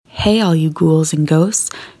Hey, all you ghouls and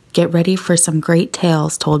ghosts, get ready for some great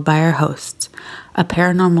tales told by our hosts. A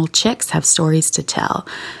Paranormal Chicks have stories to tell.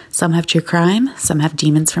 Some have true crime, some have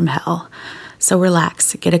demons from hell. So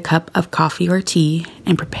relax, get a cup of coffee or tea,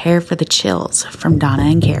 and prepare for the chills from Donna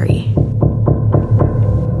and Carrie.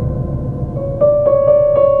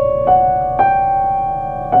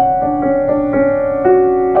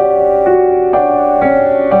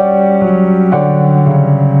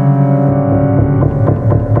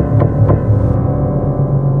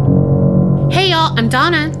 I'm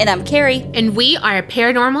Donna. And I'm Carrie. And we are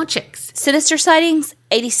Paranormal Chicks. Sinister Sightings,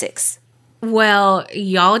 86. Well,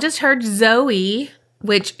 y'all just heard Zoe,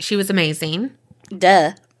 which she was amazing.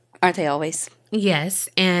 Duh. Aren't they always? Yes,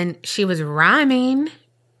 and she was rhyming.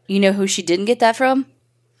 You know who she didn't get that from?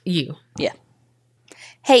 You. Yeah.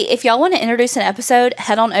 Hey, if y'all want to introduce an episode,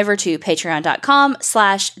 head on over to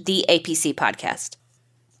patreon.com/theapc podcast.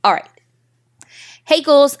 All right. Hey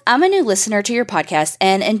ghouls, I'm a new listener to your podcast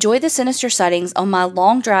and enjoy the Sinister Sightings on my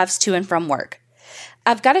long drives to and from work.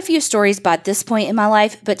 I've got a few stories by this point in my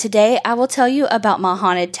life, but today I will tell you about my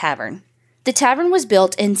haunted tavern. The tavern was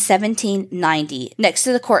built in 1790 next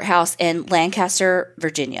to the courthouse in Lancaster,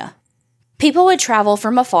 Virginia. People would travel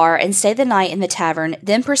from afar and stay the night in the tavern,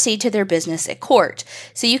 then proceed to their business at court.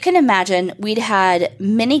 So you can imagine we'd had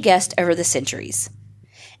many guests over the centuries.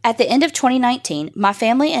 At the end of 2019, my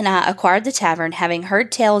family and I acquired the tavern, having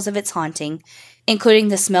heard tales of its haunting, including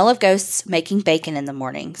the smell of ghosts making bacon in the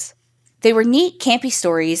mornings. They were neat, campy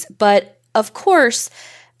stories, but of course,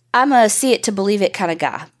 I'm a see it to believe it kind of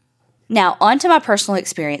guy. Now, on to my personal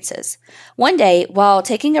experiences. One day, while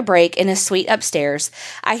taking a break in a suite upstairs,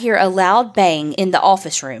 I hear a loud bang in the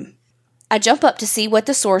office room. I jump up to see what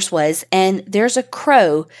the source was, and there's a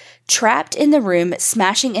crow trapped in the room,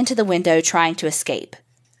 smashing into the window trying to escape.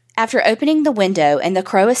 After opening the window and the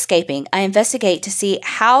crow escaping, I investigate to see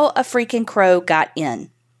how a freaking crow got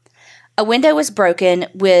in. A window was broken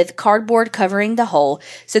with cardboard covering the hole,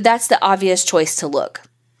 so that's the obvious choice to look.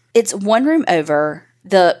 It's one room over,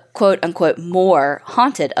 the quote-unquote more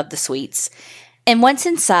haunted of the suites, and once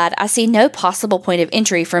inside, I see no possible point of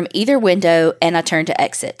entry from either window, and I turn to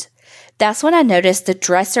exit. That's when I notice the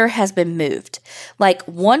dresser has been moved, like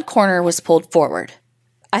one corner was pulled forward.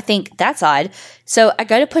 I think that's odd, so I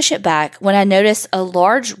go to push it back when I notice a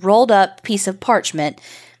large rolled up piece of parchment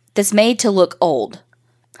that's made to look old.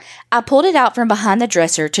 I pulled it out from behind the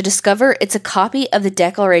dresser to discover it's a copy of the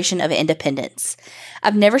Declaration of Independence.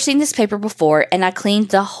 I've never seen this paper before, and I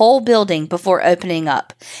cleaned the whole building before opening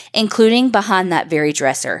up, including behind that very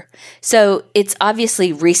dresser. So it's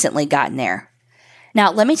obviously recently gotten there.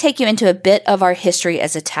 Now, let me take you into a bit of our history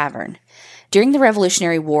as a tavern. During the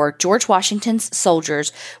Revolutionary War, George Washington's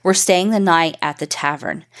soldiers were staying the night at the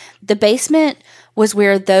tavern. The basement was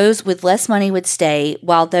where those with less money would stay,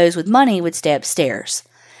 while those with money would stay upstairs.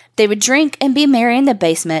 They would drink and be merry in the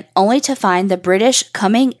basement, only to find the British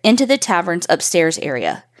coming into the tavern's upstairs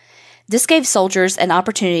area. This gave soldiers an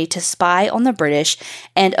opportunity to spy on the British,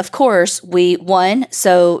 and of course, we won,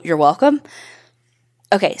 so you're welcome.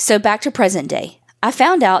 Okay, so back to present day. I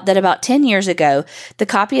found out that about 10 years ago, the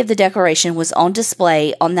copy of the Declaration was on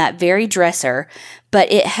display on that very dresser,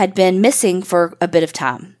 but it had been missing for a bit of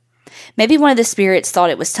time. Maybe one of the spirits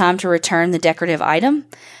thought it was time to return the decorative item?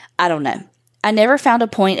 I don't know. I never found a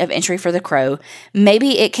point of entry for the crow.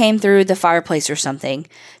 Maybe it came through the fireplace or something.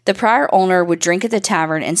 The prior owner would drink at the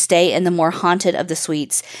tavern and stay in the more haunted of the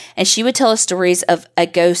suites, and she would tell us stories of a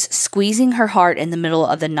ghost squeezing her heart in the middle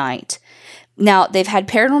of the night. Now, they've had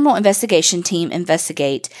paranormal investigation team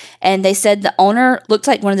investigate, and they said the owner looked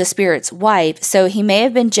like one of the spirit's wife, so he may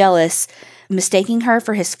have been jealous, mistaking her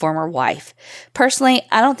for his former wife. Personally,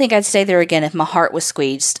 I don't think I'd stay there again if my heart was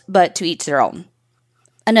squeezed, but to each their own.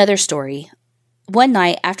 Another story. One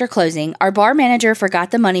night after closing, our bar manager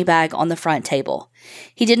forgot the money bag on the front table.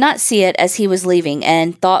 He did not see it as he was leaving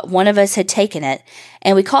and thought one of us had taken it,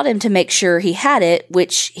 and we called him to make sure he had it,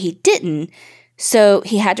 which he didn't, so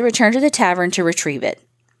he had to return to the tavern to retrieve it.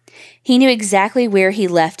 He knew exactly where he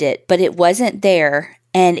left it, but it wasn't there,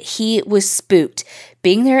 and he was spooked,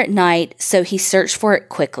 being there at night, so he searched for it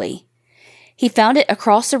quickly. He found it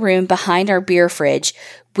across the room behind our beer fridge,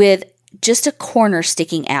 with just a corner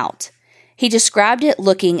sticking out. He described it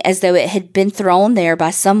looking as though it had been thrown there by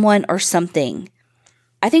someone or something.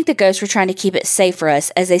 I think the ghosts were trying to keep it safe for us,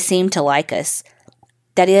 as they seemed to like us.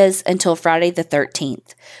 That is, until Friday the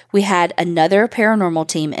 13th. We had another paranormal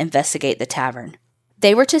team investigate the tavern.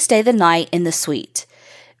 They were to stay the night in the suite.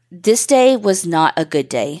 This day was not a good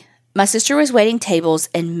day. My sister was waiting tables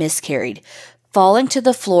and miscarried, falling to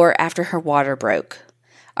the floor after her water broke.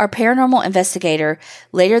 Our paranormal investigator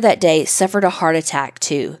later that day suffered a heart attack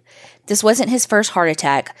too. This wasn't his first heart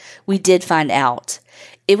attack, we did find out.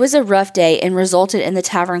 It was a rough day and resulted in the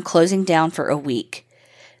tavern closing down for a week.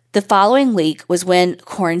 The following week was when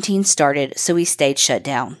quarantine started, so we stayed shut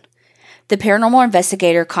down. The paranormal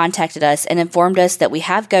investigator contacted us and informed us that we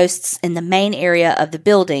have ghosts in the main area of the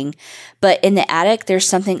building, but in the attic there's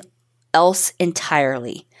something else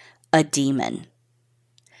entirely, a demon.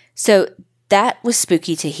 So that was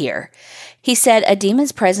spooky to hear. He said a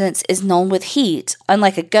demon's presence is known with heat,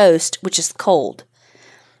 unlike a ghost, which is cold.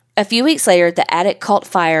 A few weeks later, the attic caught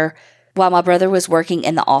fire while my brother was working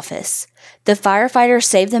in the office. The firefighters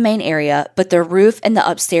saved the main area, but the roof and the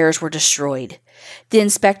upstairs were destroyed. The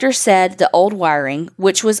inspector said the old wiring,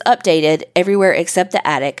 which was updated everywhere except the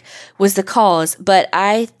attic, was the cause, but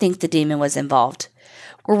I think the demon was involved.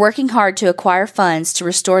 We're working hard to acquire funds to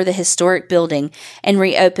restore the historic building and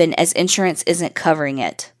reopen as insurance isn't covering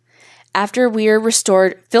it. After we're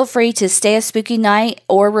restored, feel free to stay a spooky night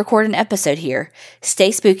or record an episode here.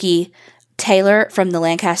 Stay spooky. Taylor from the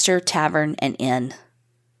Lancaster Tavern and Inn.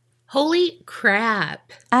 Holy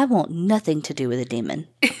crap. I want nothing to do with a demon.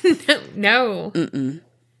 No.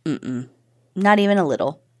 Not even a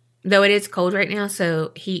little. Though it is cold right now,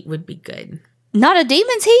 so heat would be good. Not a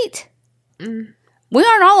demon's heat? We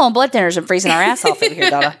aren't all on blood thinners and freezing our ass off over here,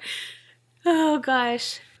 Donna. Oh,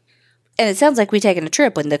 gosh. And it sounds like we're taking a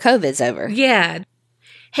trip when the COVID's over. Yeah.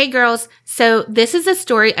 Hey, girls. So this is a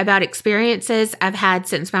story about experiences I've had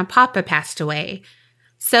since my papa passed away.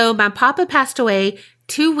 So my papa passed away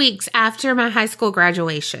 2 weeks after my high school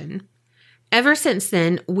graduation. Ever since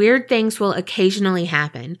then, weird things will occasionally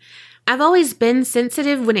happen. I've always been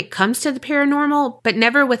sensitive when it comes to the paranormal, but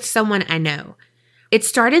never with someone I know. It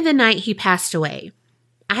started the night he passed away.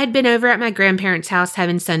 I had been over at my grandparents' house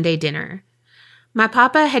having Sunday dinner. My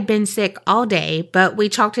papa had been sick all day, but we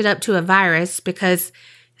chalked it up to a virus because,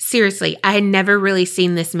 seriously, I had never really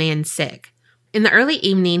seen this man sick. In the early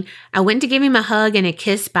evening, I went to give him a hug and a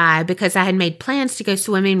kiss bye because I had made plans to go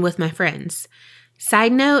swimming with my friends.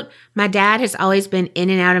 Side note, my dad has always been in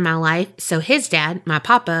and out of my life, so his dad, my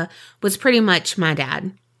papa, was pretty much my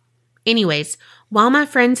dad. Anyways, while my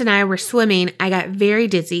friends and I were swimming, I got very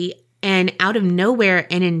dizzy and out of nowhere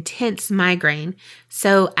an intense migraine,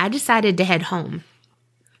 so I decided to head home.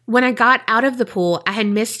 When I got out of the pool, I had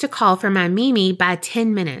missed a call from my Mimi by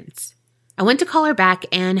 10 minutes. I went to call her back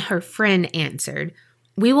and her friend answered.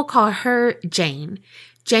 We will call her Jane.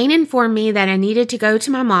 Jane informed me that I needed to go to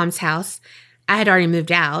my mom's house, I had already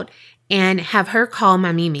moved out, and have her call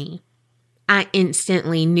my Mimi. I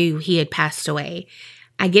instantly knew he had passed away.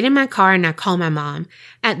 I get in my car and I call my mom.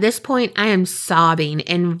 At this point, I am sobbing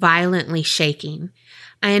and violently shaking.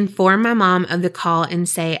 I inform my mom of the call and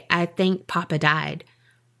say, I think Papa died.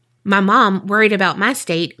 My mom, worried about my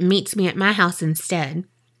state, meets me at my house instead.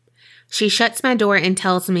 She shuts my door and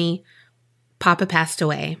tells me, Papa passed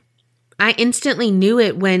away. I instantly knew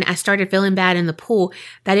it when I started feeling bad in the pool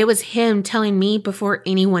that it was him telling me before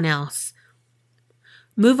anyone else.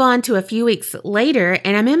 Move on to a few weeks later,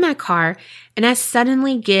 and I'm in my car, and I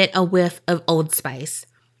suddenly get a whiff of Old Spice.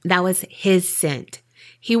 That was his scent.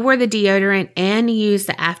 He wore the deodorant and used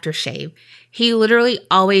the aftershave. He literally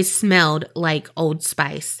always smelled like Old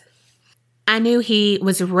Spice. I knew he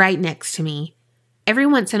was right next to me. Every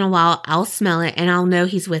once in a while, I'll smell it, and I'll know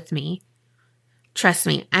he's with me. Trust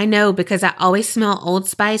me, I know because I always smell Old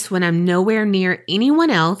Spice when I'm nowhere near anyone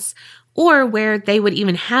else or where they would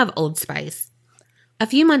even have Old Spice. A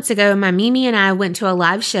few months ago, my Mimi and I went to a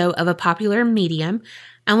live show of a popular medium.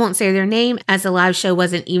 I won't say their name as the live show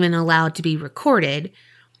wasn't even allowed to be recorded.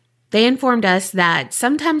 They informed us that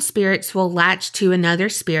sometimes spirits will latch to another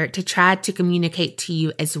spirit to try to communicate to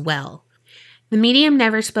you as well. The medium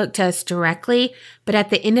never spoke to us directly, but at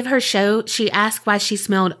the end of her show, she asked why she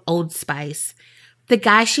smelled Old Spice. The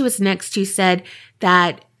guy she was next to said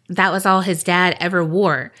that was all his dad ever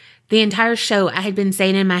wore. The entire show, I had been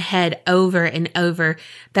saying in my head over and over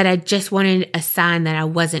that I just wanted a sign that I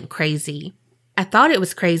wasn't crazy. I thought it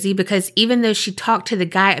was crazy because even though she talked to the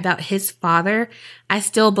guy about his father, I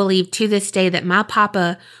still believe to this day that my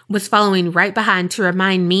papa was following right behind to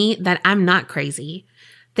remind me that I'm not crazy.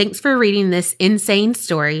 Thanks for reading this insane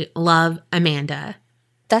story. Love, Amanda.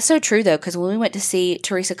 That's so true, though, because when we went to see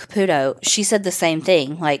Teresa Caputo, she said the same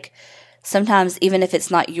thing. Like, sometimes even if it's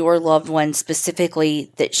not your loved one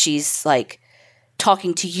specifically that she's, like,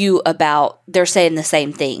 talking to you about, they're saying the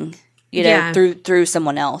same thing, you know, through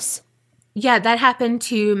someone else. Yeah, that happened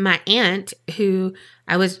to my aunt who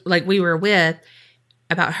we were with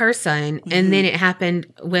about her son. Mm-hmm. And then it happened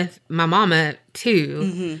with my mama, too.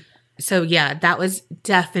 Mm-hmm. So, yeah, that was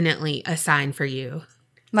definitely a sign for you.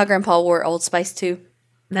 My grandpa wore Old Spice too.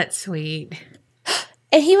 That's sweet.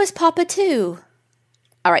 And he was Papa too.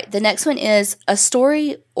 All right, the next one is a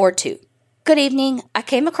story or two. Good evening. I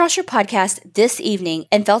came across your podcast this evening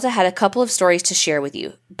and felt I had a couple of stories to share with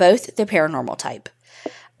you, both the paranormal type.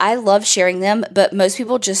 I love sharing them, but most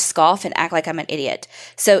people just scoff and act like I'm an idiot.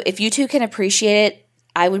 So if you two can appreciate it,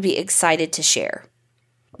 I would be excited to share.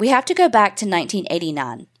 We have to go back to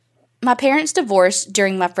 1989. My parents divorced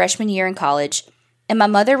during my freshman year in college, and my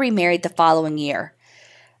mother remarried the following year.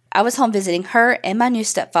 I was home visiting her and my new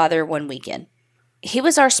stepfather one weekend. He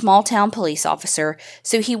was our small town police officer,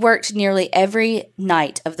 so he worked nearly every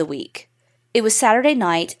night of the week. It was Saturday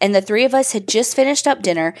night, and the three of us had just finished up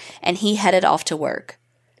dinner, and he headed off to work.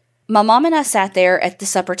 My mom and I sat there at the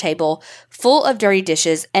supper table, full of dirty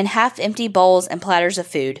dishes and half-empty bowls and platters of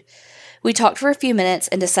food. We talked for a few minutes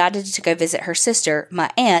and decided to go visit her sister,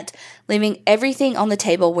 my aunt, leaving everything on the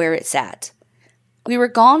table where it sat. We were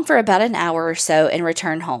gone for about an hour or so and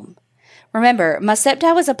returned home. Remember, my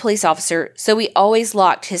stepdad was a police officer, so we always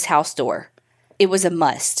locked his house door. It was a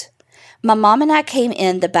must. My mom and I came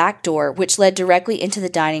in the back door, which led directly into the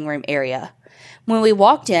dining room area. When we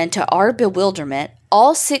walked in, to our bewilderment,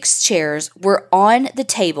 all 6 chairs were on the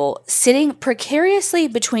table, sitting precariously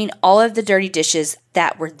between all of the dirty dishes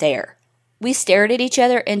that were there. We stared at each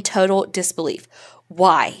other in total disbelief.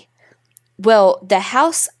 Why? Well, the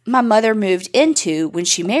house my mother moved into when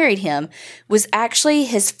she married him was actually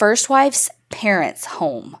his first wife's parents'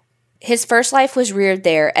 home. His first life was reared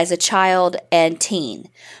there as a child and teen,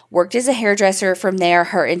 worked as a hairdresser from there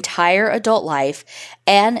her entire adult life,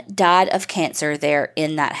 and died of cancer there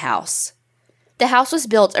in that house. The house was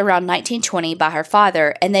built around 1920 by her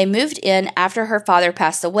father, and they moved in after her father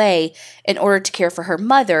passed away in order to care for her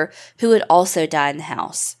mother, who would also die in the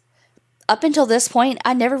house. Up until this point,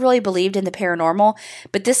 I never really believed in the paranormal,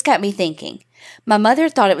 but this got me thinking. My mother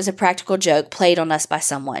thought it was a practical joke played on us by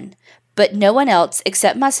someone, but no one else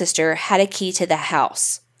except my sister had a key to the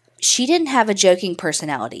house. She didn't have a joking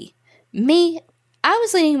personality. Me, I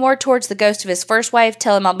was leaning more towards the ghost of his first wife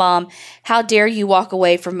telling my mom, "How dare you walk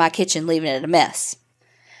away from my kitchen leaving it a mess?"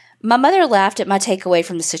 My mother laughed at my takeaway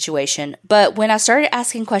from the situation, but when I started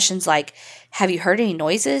asking questions like, "Have you heard any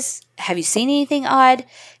noises? Have you seen anything odd?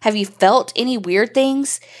 Have you felt any weird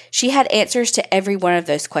things?" she had answers to every one of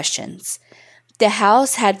those questions. The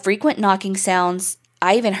house had frequent knocking sounds.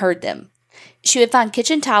 I even heard them. She would find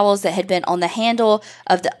kitchen towels that had been on the handle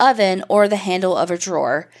of the oven or the handle of a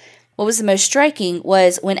drawer. What was the most striking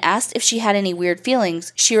was when asked if she had any weird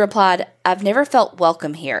feelings, she replied, "I've never felt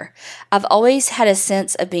welcome here. I've always had a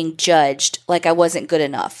sense of being judged, like I wasn't good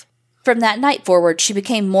enough." From that night forward, she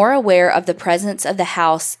became more aware of the presence of the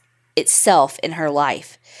house itself in her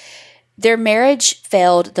life. Their marriage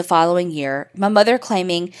failed the following year, my mother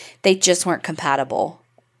claiming they just weren't compatible.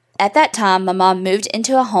 At that time, my mom moved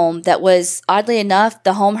into a home that was, oddly enough,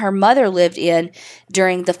 the home her mother lived in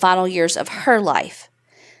during the final years of her life.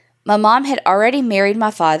 My mom had already married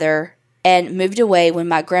my father and moved away when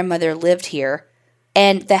my grandmother lived here,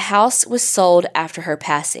 and the house was sold after her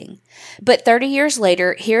passing. But 30 years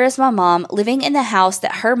later, here is my mom living in the house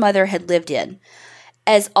that her mother had lived in.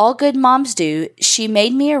 As all good moms do, she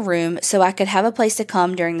made me a room so I could have a place to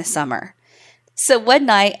come during the summer. So one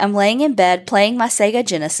night, I'm laying in bed playing my Sega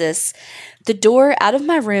Genesis. The door out of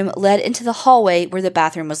my room led into the hallway where the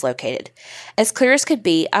bathroom was located. As clear as could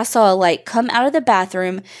be, I saw a light come out of the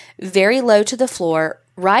bathroom, very low to the floor,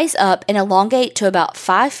 rise up and elongate to about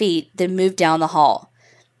 5 feet, then move down the hall.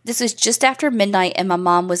 This was just after midnight and my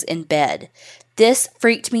mom was in bed. This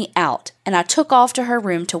freaked me out, and I took off to her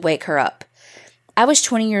room to wake her up. I was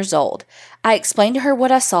 20 years old. I explained to her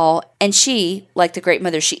what I saw, and she, like the great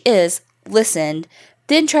mother she is, listened,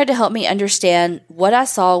 then tried to help me understand what I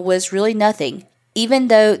saw was really nothing, even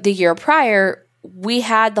though the year prior, we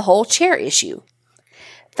had the whole chair issue.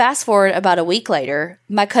 Fast forward about a week later,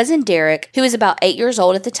 my cousin Derek, who was about 8 years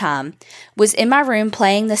old at the time, was in my room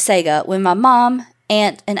playing the Sega when my mom,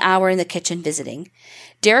 aunt, and I were in the kitchen visiting.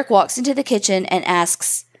 Derek walks into the kitchen and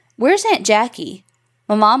asks, "Where's Aunt Jackie?"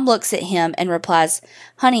 My mom looks at him and replies,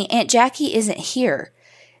 "Honey, Aunt Jackie isn't here."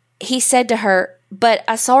 He said to her, "But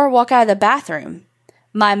I saw her walk out of the bathroom."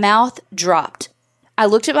 My mouth dropped. I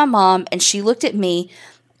looked at my mom and she looked at me.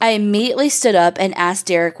 I immediately stood up and asked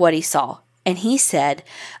Derek what he saw. And he said,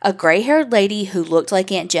 "A gray-haired lady who looked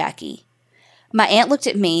like Aunt Jackie." My aunt looked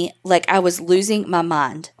at me like I was losing my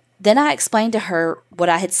mind. Then I explained to her what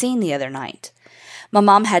I had seen the other night. My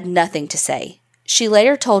mom had nothing to say. She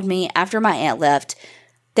later told me after my aunt left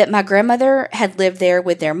that my grandmother had lived there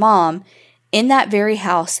with their mom in that very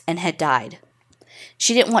house and had died.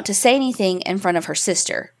 She didn't want to say anything in front of her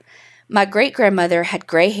sister. My great-grandmother had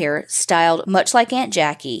gray hair styled much like Aunt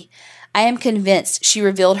Jackie. I am convinced she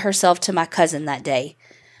revealed herself to my cousin that day.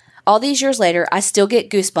 All these years later, I still get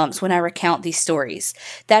goosebumps when I recount these stories.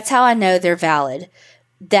 That's how I know they're valid.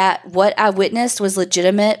 That what I witnessed was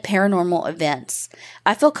legitimate paranormal events.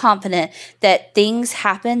 I feel confident that things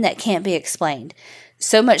happen that can't be explained.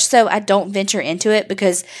 So much so I don't venture into it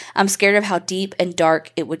because I'm scared of how deep and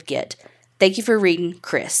dark it would get. Thank you for reading,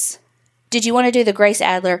 Chris. Did you want to do the Grace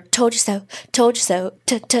Adler, told you so, told you so,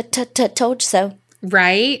 told you so?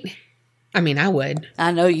 Right? I mean, I would.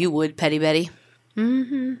 I know you would, Petty Betty.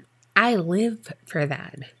 Mm-hmm. I live for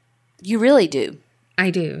that. You really do. I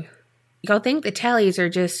do. Y'all think the tallies are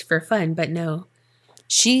just for fun, but no.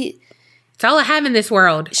 It's all I have in this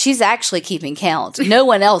world. She's actually keeping count. No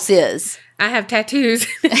one else is. I have tattoos.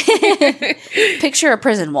 Picture a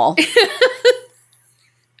prison wall.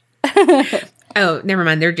 Oh, never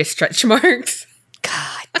mind. They're just stretch marks.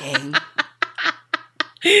 God dang.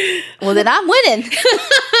 Well, then I'm winning.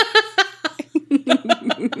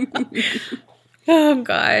 Oh,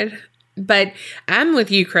 God. But I'm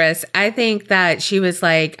with you, Chris. I think that she was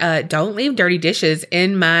like, don't leave dirty dishes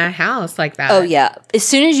in my house like that. Oh, yeah. As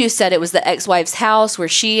soon as you said it was the ex-wife's house where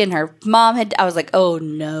she and her mom had, I was like, oh,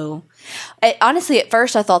 no. Honestly, at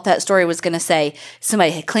first, I thought that story was going to say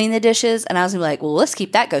somebody had cleaned the dishes, and I was going to be like, well, let's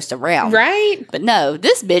keep that ghost around. Right? But no,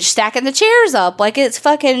 this bitch stacking the chairs up like it's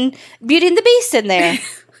fucking Beauty and the Beast in there.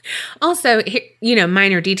 Also,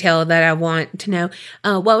 minor detail that I want to know.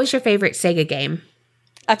 What was your favorite Sega game?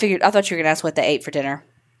 I thought you were going to ask what they ate for dinner.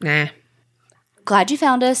 Nah. Glad you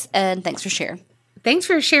found us, and thanks for sharing. Thanks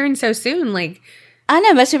for sharing so soon. I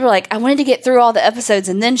know, most people are like, I wanted to get through all the episodes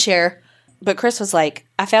and then share. But Chris was like,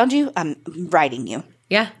 I found you, I'm writing you.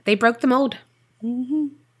 Yeah, they broke the mold. Mm-hmm.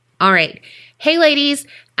 All right. Hey, ladies,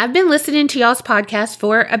 I've been listening to y'all's podcast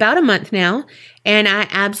for about a month now, and I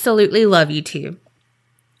absolutely love you two.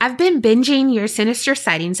 I've been binging your Sinister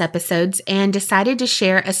Sightings episodes and decided to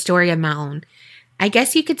share a story of my own. I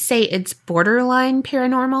guess you could say it's borderline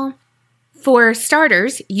paranormal. For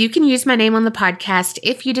starters, you can use my name on the podcast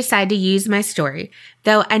if you decide to use my story,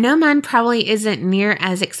 though I know mine probably isn't near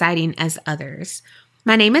as exciting as others.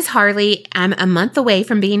 My name is Harley, I'm a month away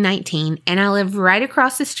from being 19, and I live right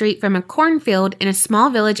across the street from a cornfield in a small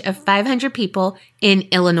village of 500 people in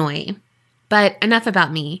Illinois. But enough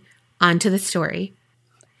about me, on to the story.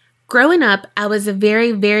 Growing up, I was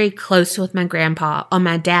very, very close with my grandpa on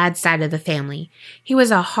my dad's side of the family. He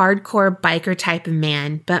was a hardcore biker type of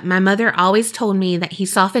man, but my mother always told me that he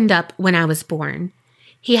softened up when I was born.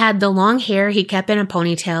 He had the long hair he kept in a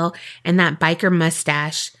ponytail and that biker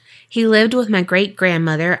mustache. He lived with my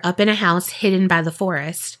great-grandmother up in a house hidden by the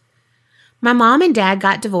forest. My mom and dad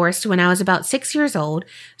got divorced when I was about 6 years old,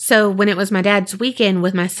 so when it was my dad's weekend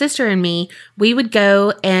with my sister and me, we would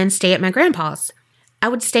go and stay at my grandpa's. I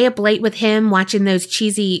would stay up late with him watching those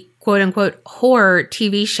cheesy, quote-unquote, horror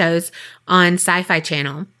TV shows on Sci-Fi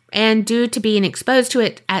Channel. And due to being exposed to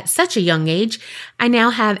it at such a young age, I now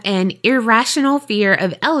have an irrational fear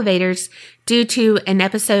of elevators due to an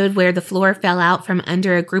episode where the floor fell out from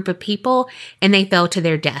under a group of people and they fell to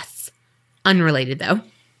their deaths. Unrelated, though.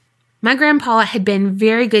 My grandpa had been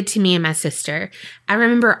very good to me and my sister. I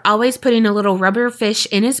remember always putting a little rubber fish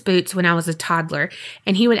in his boots when I was a toddler,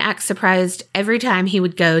 and he would act surprised every time he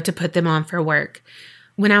would go to put them on for work.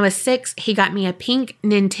 When I was 6, he got me a pink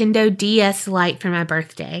Nintendo DS Lite for my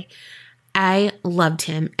birthday. I loved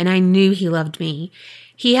him, and I knew he loved me.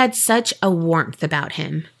 He had such a warmth about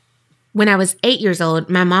him. When I was 8 years old,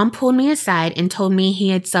 my mom pulled me aside and told me he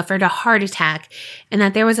had suffered a heart attack and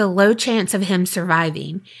that there was a low chance of him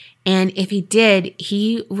surviving. And if he did,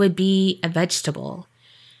 he would be a vegetable.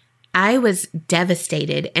 I was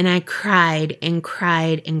devastated, and I cried and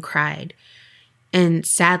cried and cried. And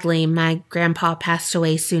sadly, my grandpa passed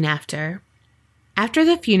away soon after. After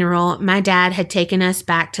the funeral, my dad had taken us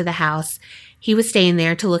back to the house. He was staying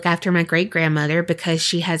there to look after my great-grandmother because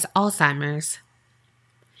she has Alzheimer's.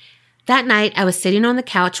 That night, I was sitting on the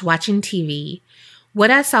couch watching TV. What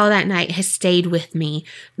I saw that night has stayed with me,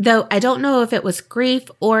 though I don't know if it was grief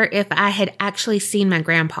or if I had actually seen my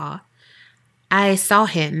grandpa. I saw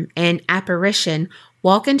him, an apparition,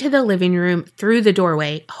 walk into the living room through the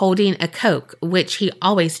doorway holding a Coke, which he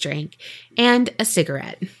always drank, and a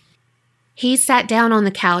cigarette. He sat down on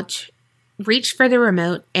the couch, reached for the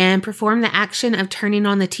remote, and performed the action of turning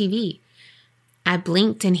on the TV. I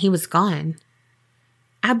blinked and he was gone.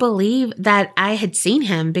 I believe that I had seen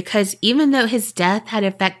him because even though his death had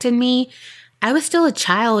affected me, I was still a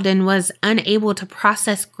child and was unable to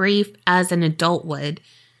process grief as an adult would.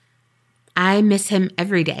 I miss him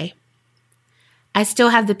every day. I still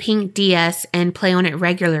have the pink DS and play on it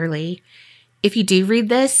regularly. If you do read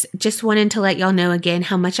this, just wanted to let y'all know again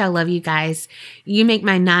how much I love you guys. You make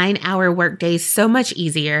my 9-hour workdays so much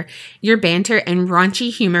easier. Your banter and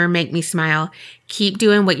raunchy humor make me smile. Keep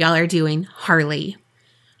doing what y'all are doing. Harley.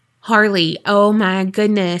 Harley, oh my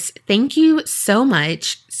goodness. Thank you so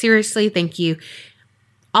much. Seriously, thank you.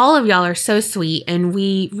 All of y'all are so sweet and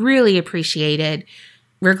we really appreciate it.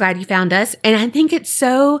 We're glad you found us. And I think it's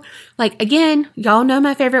so, like, again, y'all know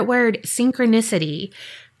my favorite word, synchronicity.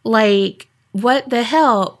 Like, what the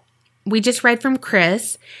hell? We just read from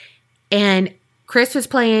Chris, and Chris was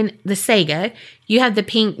playing the Sega. You had the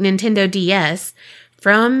pink Nintendo DS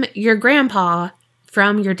from your grandpa,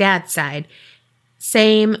 from your dad's side.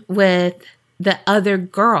 Same with the other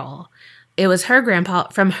girl. It was her grandpa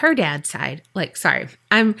from her dad's side. Like, sorry,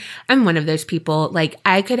 I'm one of those people. Like,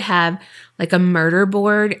 I could have like a murder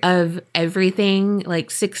board of everything,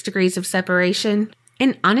 like 6 degrees of separation.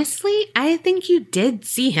 And honestly, I think you did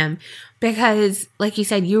see him because, like you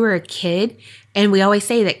said, you were a kid. And we always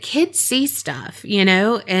say that kids see stuff, you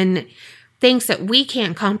know, and things that we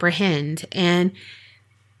can't comprehend. And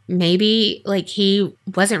maybe like he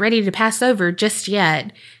wasn't ready to pass over just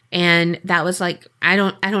yet. And that was like, I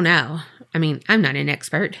don't know. I mean, I'm not an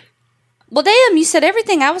expert. Well, damn, you said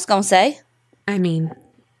everything I was going to say. I mean,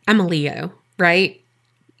 I'm a Leo, right?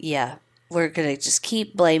 Yeah. We're going to just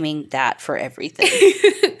keep blaming that for everything.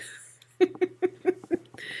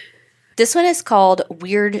 This one is called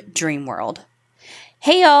Weird Dream World.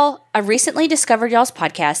 Hey, y'all. I recently discovered y'all's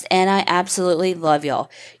podcast, and I absolutely love y'all.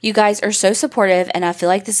 You guys are so supportive, and I feel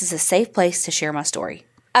like this is a safe place to share my story.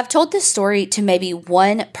 I've told this story to maybe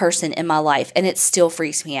one person in my life, and it still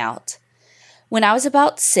freaks me out. When I was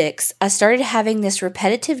about 6, I started having this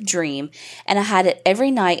repetitive dream, and I had it every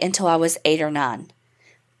night until I was 8 or 9.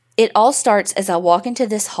 It all starts as I walk into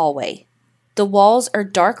this hallway. The walls are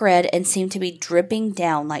dark red and seem to be dripping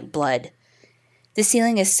down like blood. The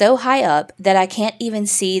ceiling is so high up that I can't even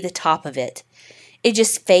see the top of it. It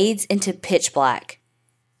just fades into pitch black.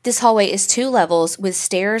 This hallway is 2 levels with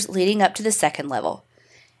stairs leading up to the second level.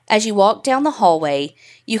 As you walk down the hallway,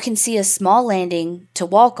 you can see a small landing to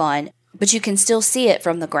walk on, but you can still see it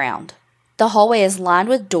from the ground. The hallway is lined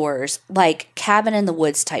with doors, like cabin in the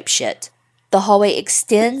woods type shit. The hallway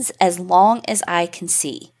extends as long as I can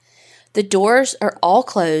see. The doors are all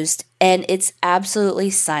closed, and it's absolutely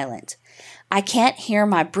silent. I can't hear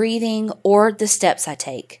my breathing or the steps I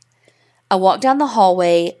take. I walk down the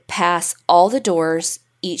hallway, past all the doors,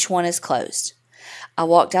 each one is closed. I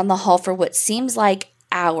walk down the hall for what seems like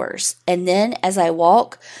hours, and then as I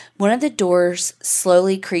walk, one of the doors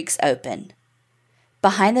slowly creaks open.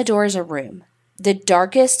 Behind the door is a room, the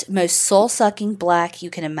darkest, most soul-sucking black you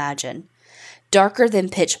can imagine, darker than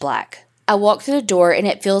pitch black. I walk through the door and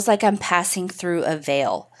it feels like I'm passing through a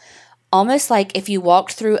veil, almost like if you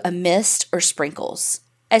walked through a mist or sprinkles.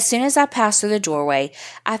 As soon as I pass through the doorway,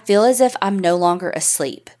 I feel as if I'm no longer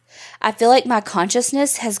asleep. I feel like my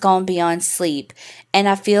consciousness has gone beyond sleep, and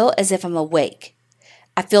I feel as if I'm awake.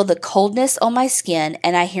 I feel the coldness on my skin,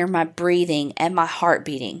 and I hear my breathing and my heart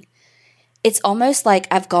beating. It's almost like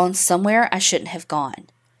I've gone somewhere I shouldn't have gone.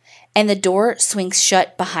 And the door swings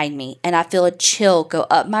shut behind me, and I feel a chill go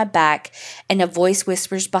up my back, and a voice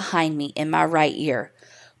whispers behind me in my right ear,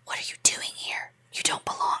 "What are you doing here? You don't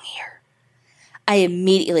belong here." I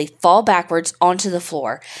immediately fall backwards onto the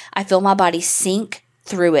floor. I feel my body sink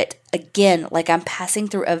through it, again like I'm passing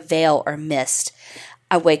through a veil or mist.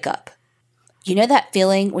 I wake up. You know that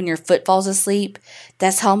feeling when your foot falls asleep?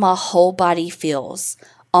 That's how my whole body feels,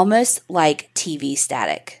 almost like TV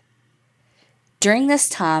static. During this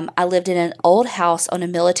time, I lived in an old house on a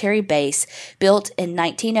military base built in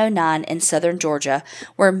 1909 in southern Georgia,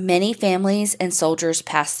 where many families and soldiers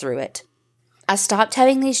passed through it. I stopped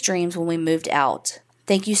having these dreams when we moved out.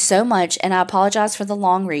 Thank you so much, and I apologize for the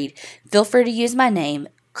long read. Feel free to use my name,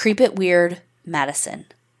 Creep It Weird Madison.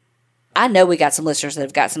 I know we got some listeners that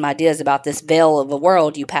have got some ideas about this veil of a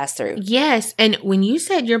world you pass through. Yes, and when you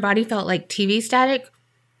said your body felt like TV static,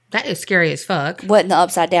 that is scary as fuck. What in the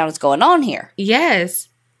upside down is going on here? Yes.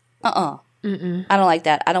 Mm-mm. I don't like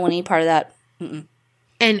that. I don't want any part of that. Mm-mm.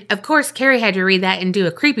 And, of course, Carrie had to read that and do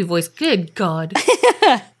a creepy voice. Good God.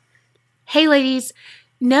 Hey, ladies.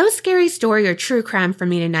 No scary story or true crime for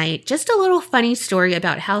me tonight. Just a little funny story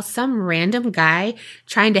about how some random guy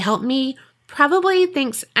trying to help me probably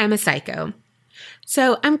thinks I'm a psycho.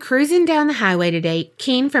 So I'm cruising down the highway today,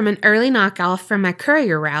 keen from an early knockoff from my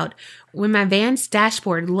courier route, when my van's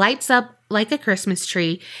dashboard lights up like a Christmas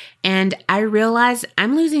tree, and I realize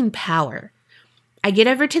I'm losing power. I get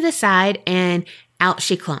over to the side, and out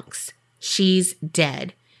she clunks. She's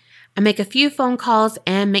dead. I make a few phone calls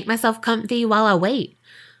and make myself comfy while I wait.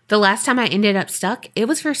 The last time I ended up stuck, it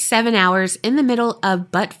was for 7 hours in the middle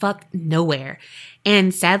of butt-fuck nowhere.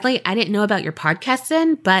 And sadly, I didn't know about your podcast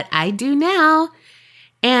then, but I do now.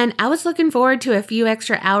 And I was looking forward to a few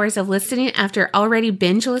extra hours of listening after already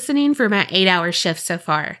binge listening for my 8-hour shift so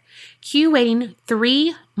far. Cue waiting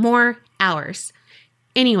 3 more hours.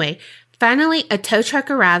 Anyway, finally a tow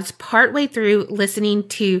truck arrives partway through listening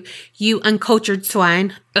to You Uncultured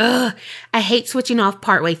Swine. Ugh, I hate switching off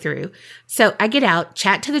partway through. So I get out,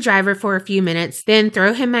 chat to the driver for a few minutes, then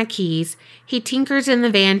throw him my keys. He tinkers in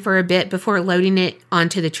the van for a bit before loading it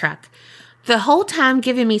onto the truck. The whole time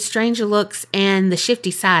giving me strange looks and the shifty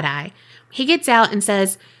side eye. He gets out and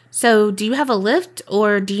says, "So do you have a lift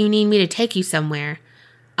or do you need me to take you somewhere?"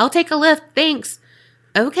 "I'll take a lift, thanks."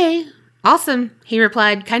 "Okay, awesome," he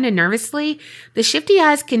replied kind of nervously. The shifty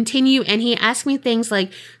eyes continue and he asks me things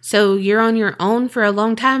like, "So you're on your own for a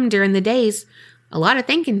long time during the days?" "A lot of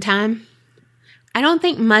thinking time." I don't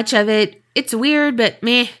think much of it. It's weird, but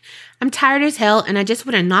meh. I'm tired as hell and I just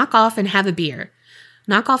want to knock off and have a beer.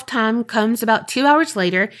 Knock-off time comes about 2 hours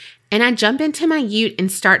later, and I jump into my ute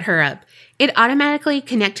and start her up. It automatically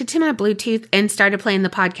connected to my Bluetooth and started playing the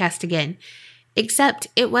podcast again. Except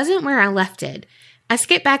it wasn't where I left it. I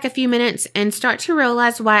skip back a few minutes and start to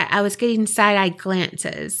realize why I was getting side-eyed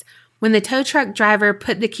glances. When the tow truck driver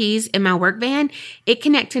put the keys in my work van, it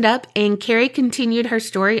connected up and Carrie continued her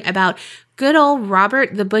story about good old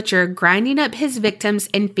Robert the Butcher grinding up his victims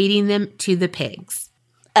and feeding them to the pigs.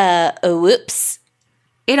 Whoops.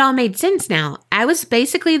 It all made sense now. I was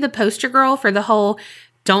basically the poster girl for the whole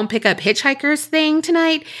don't pick up hitchhikers thing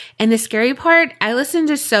tonight. And the scary part, I listen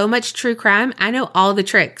to so much true crime, I know all the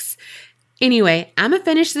tricks. Anyway, I'm gonna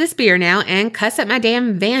finish this beer now and cuss at my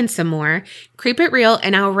damn van some more. Creep it real,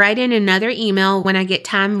 and I'll write in another email when I get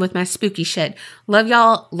time with my spooky shit. Love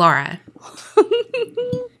y'all, Laura.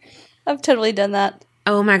 I've totally done that.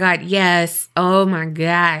 Oh my God, yes. Oh my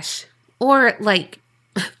gosh. Or like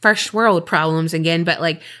first world problems again, but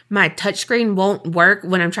like my touchscreen won't work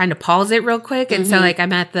when I'm trying to pause it real quick. And so like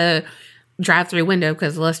I'm at the drive-through window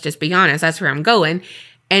because let's just be honest, that's where I'm going.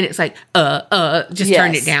 And it's like, just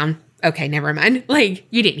turn it down. Okay, never mind. Like,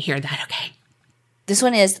 you didn't hear that, okay. This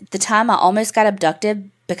one is the time I almost got abducted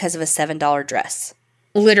because of a $7 dress.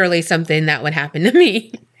 Literally something that would happen to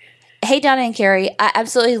me. Hey, Donna and Carrie, I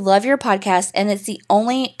absolutely love your podcast, and it's the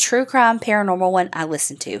only true crime paranormal one I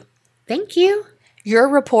listen to. Thank you. Your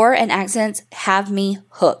rapport and accents have me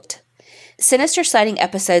hooked. Sinister Sighting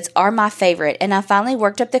episodes are my favorite, and I finally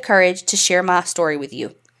worked up the courage to share my story with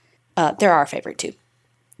you. They're our favorite, too.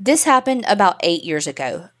 This happened about 8 years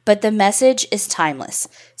ago, but the message is timeless,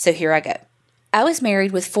 so here I go. I was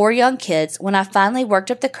married with 4 young kids when I finally worked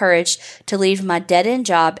up the courage to leave my dead-end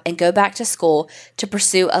job and go back to school to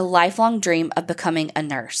pursue a lifelong dream of becoming a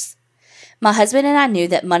nurse. My husband and I knew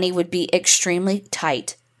that money would be extremely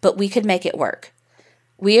tight, but we could make it work.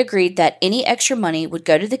 We agreed that any extra money would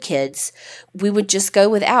go to the kids. We would just go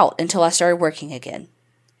without until I started working again.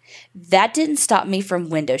 That didn't stop me from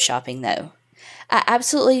window shopping, though. I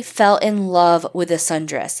absolutely fell in love with the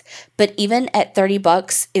sundress, but even at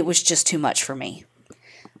 $30, it was just too much for me.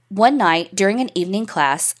 One night, during an evening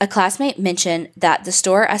class, a classmate mentioned that the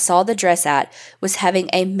store I saw the dress at was having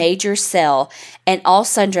a major sale and all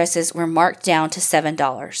sundresses were marked down to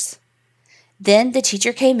 $7. Then the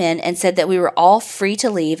teacher came in and said that we were all free to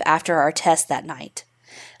leave after our test that night.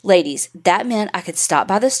 Ladies, that meant I could stop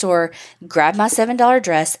by the store, grab my $7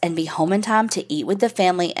 dress, and be home in time to eat with the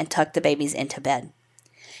family and tuck the babies into bed.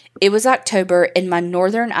 It was October in my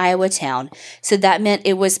northern Iowa town, so that meant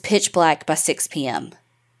it was pitch black by 6 p.m.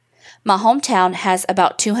 My hometown has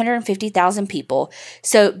about 250,000 people,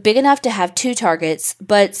 so big enough to have 2 targets,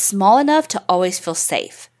 but small enough to always feel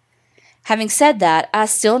safe. Having said that, I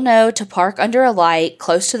still know to park under a light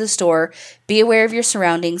close to the store, be aware of your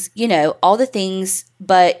surroundings, all the things,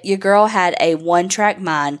 but your girl had a one-track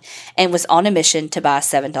mind and was on a mission to buy a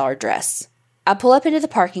 $7 dress. I pull up into the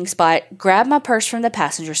parking spot, grab my purse from the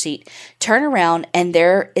passenger seat, turn around, and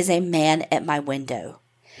there is a man at my window.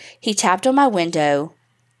 He tapped on my window,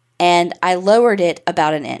 and I lowered it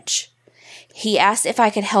about an inch. He asked if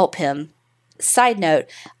I could help him. Side note,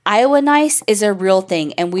 Iowa nice is a real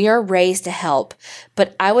thing and we are raised to help,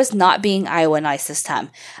 but I was not being Iowa nice this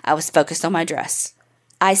time. I was focused on my dress.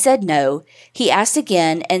 I said no. He asked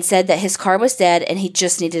again and said that his car was dead and he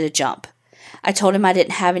just needed a jump. I told him I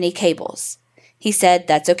didn't have any cables. He said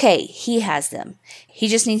that's okay, he has them. He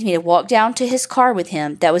just needs me to walk down to his car with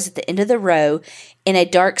him that was at the end of the row in a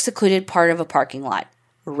dark, secluded part of a parking lot.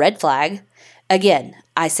 Red flag. Again,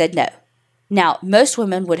 I said no. Now, most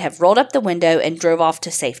women would have rolled up the window and drove off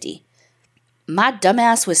to safety. My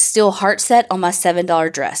dumbass was still heart set on my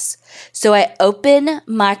 $7 dress. So I open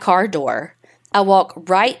my car door. I walk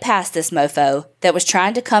right past this mofo that was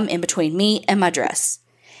trying to come in between me and my dress.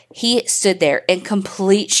 He stood there in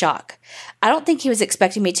complete shock. I don't think he was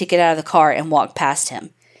expecting me to get out of the car and walk past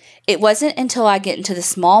him. It wasn't until I get into the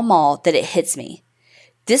small mall that it hits me.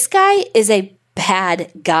 This guy is a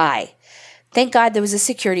bad guy. Thank God there was a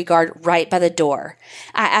security guard right by the door.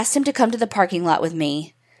 I asked him to come to the parking lot with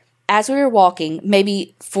me. As we were walking,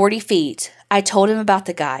 maybe 40 feet, I told him about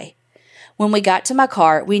the guy. When we got to my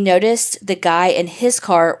car, we noticed the guy and his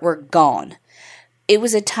car were gone. It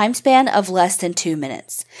was a time span of less than 2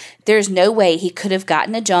 minutes. There's no way he could have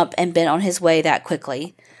gotten a jump and been on his way that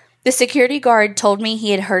quickly. The security guard told me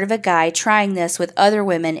he had heard of a guy trying this with other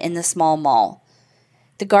women in the small mall.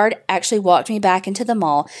 The guard actually walked me back into the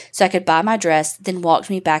mall so I could buy my dress, then walked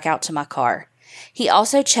me back out to my car. He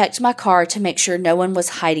also checked my car to make sure no one was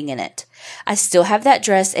hiding in it. I still have that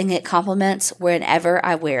dress and get compliments whenever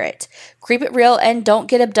I wear it. Keep it real and don't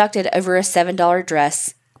get abducted over a $7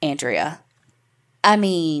 dress, Andrea. I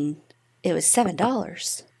mean, it was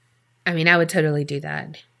 $7. I mean, I would totally do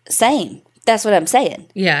that. Same. That's what I'm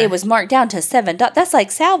saying. Yeah. It was marked down to $7. That's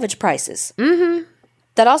like salvage prices. Mm-hmm.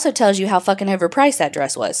 That also tells you how fucking overpriced that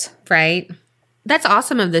dress was. Right. That's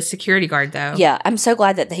awesome of the security guard, though. Yeah, I'm so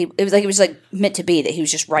glad that it was meant to be that he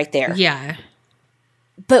was just right there. Yeah.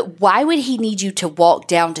 But why would he need you to walk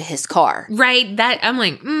down to his car? Right. I'm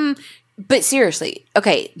like, But seriously,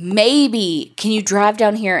 okay, maybe can you drive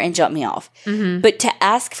down here and jump me off? Mm-hmm. But to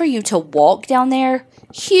ask for you to walk down there,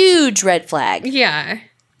 huge red flag. Yeah.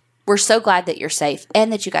 We're so glad that you're safe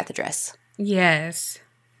and that you got the dress. Yes.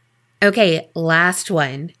 Okay, last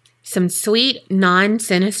one. Some sweet,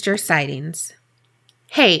 non-sinister sightings.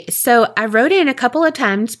 Hey, so I wrote in a couple of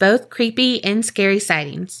times both creepy and scary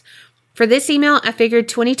sightings. For this email, I figured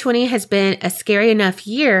 2020 has been a scary enough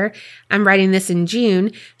year. I'm writing this in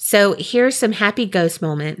June, so here's some happy ghost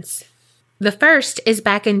moments. The first is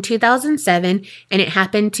back in 2007, and it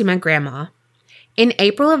happened to my grandma. In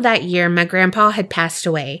April of that year, my grandpa had passed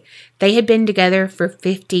away. They had been together for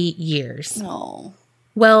 50 years. Oh.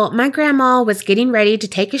 Well, my grandma was getting ready to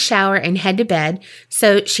take a shower and head to bed,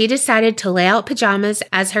 so she decided to lay out pajamas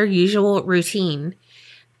as her usual routine.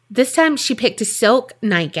 This time she picked a silk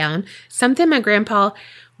nightgown, something my grandpa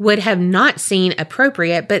would have not seen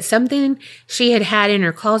appropriate, but something she had had in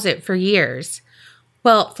her closet for years.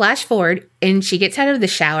 Well, flash forward, and she gets out of the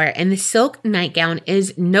shower, and the silk nightgown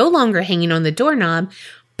is no longer hanging on the doorknob,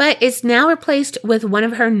 but is now replaced with one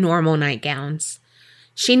of her normal nightgowns.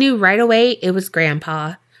 She knew right away it was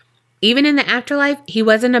Grandpa. Even in the afterlife, he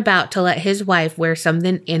wasn't about to let his wife wear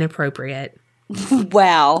something inappropriate.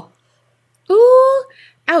 Wow. Ooh,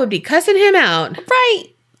 I would be cussing him out. Right.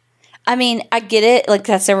 I mean, I get it. Like,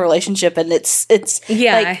 that's their relationship, and it's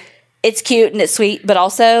yeah. Like, it's cute and it's sweet, but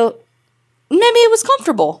also maybe it was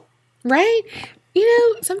comfortable. Right? You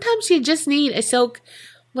know, sometimes you just need a silk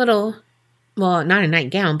little, well, not a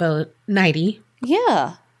nightgown, but nightie.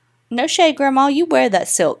 Yeah. No shade, Grandma. You wear that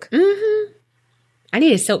silk. Mm-hmm. I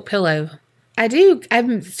need a silk pillow. I do.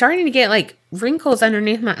 I'm starting to get, like, wrinkles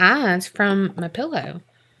underneath my eyes from my pillow.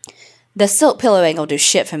 The silk pillow ain't gonna do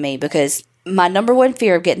shit for me because my number one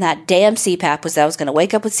fear of getting that damn CPAP was that I was gonna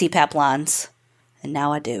wake up with CPAP lines. And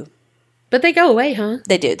now I do. But they go away, huh?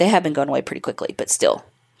 They do. They have been going away pretty quickly, but still.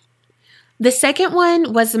 The second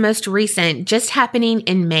one was the most recent, just happening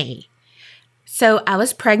in May. So I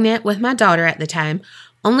was pregnant with my daughter at the time,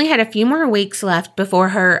 only had a few more weeks left before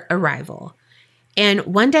her arrival. And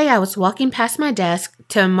one day I was walking past my desk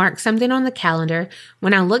to mark something on the calendar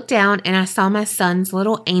when I looked down and I saw my son's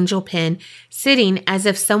little angel pen sitting as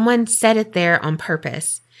if someone set it there on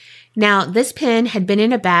purpose. Now, this pen had been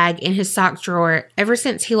in a bag in his sock drawer ever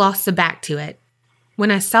since he lost the back to it.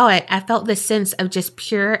 When I saw it, I felt this sense of just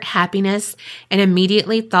pure happiness and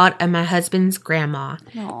immediately thought of my husband's grandma.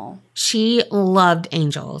 Aww. She loved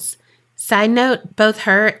angels. Side note, both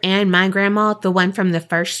her and my grandma, the one from the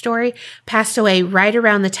first story, passed away right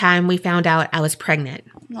around the time we found out I was pregnant.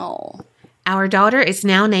 Aww. Our daughter is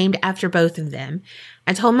now named after both of them.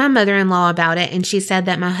 I told my mother-in-law about it, and she said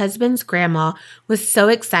that my husband's grandma was so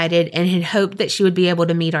excited and had hoped that she would be able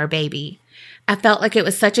to meet our baby. I felt like it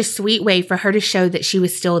was such a sweet way for her to show that she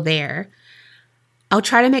was still there. I'll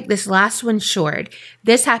try to make this last one short.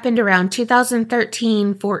 This happened around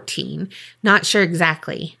 2013-14. Not sure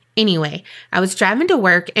exactly. Anyway, I was driving to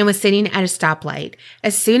work and was sitting at a stoplight.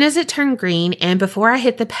 As soon as it turned green and before I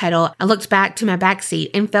hit the pedal, I looked back to my back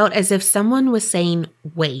seat and felt as if someone was saying,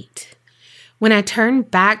 "Wait." When I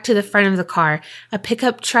turned back to the front of the car, a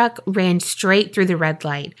pickup truck ran straight through the red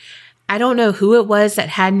light. I don't know who it was that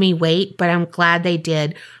had me wait, but I'm glad they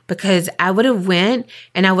did because I would have went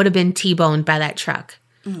and I would have been T-boned by that truck.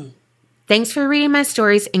 Mm. Thanks for reading my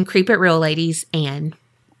stories and Creep It Real, ladies, Anne.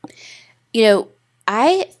 You know,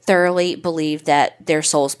 I thoroughly believe that their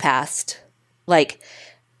souls passed. Like,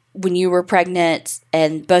 when you were pregnant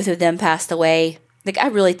and both of them passed away, like, I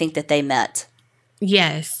really think that they met.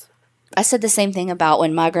 Yes. I said the same thing about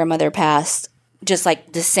when my grandmother passed, just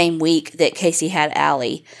like the same week that Casey had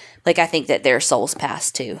Allie. Like, I think that their souls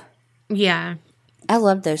passed too. Yeah. I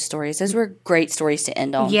love those stories. Those were great stories to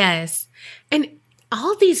end on. Yes. And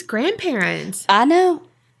all these grandparents. I know.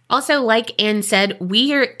 Also, like Anne said,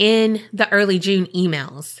 we are in the early June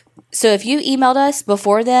emails. So if you emailed us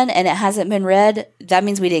before then and it hasn't been read, that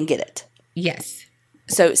means we didn't get it. Yes.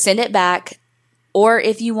 So send it back. Or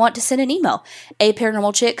if you want to send an email,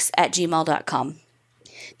 aparanormalchicks@gmail.com.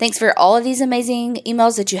 Thanks for all of these amazing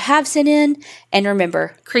emails that you have sent in. And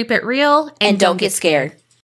remember, Creep it real and don't get scared.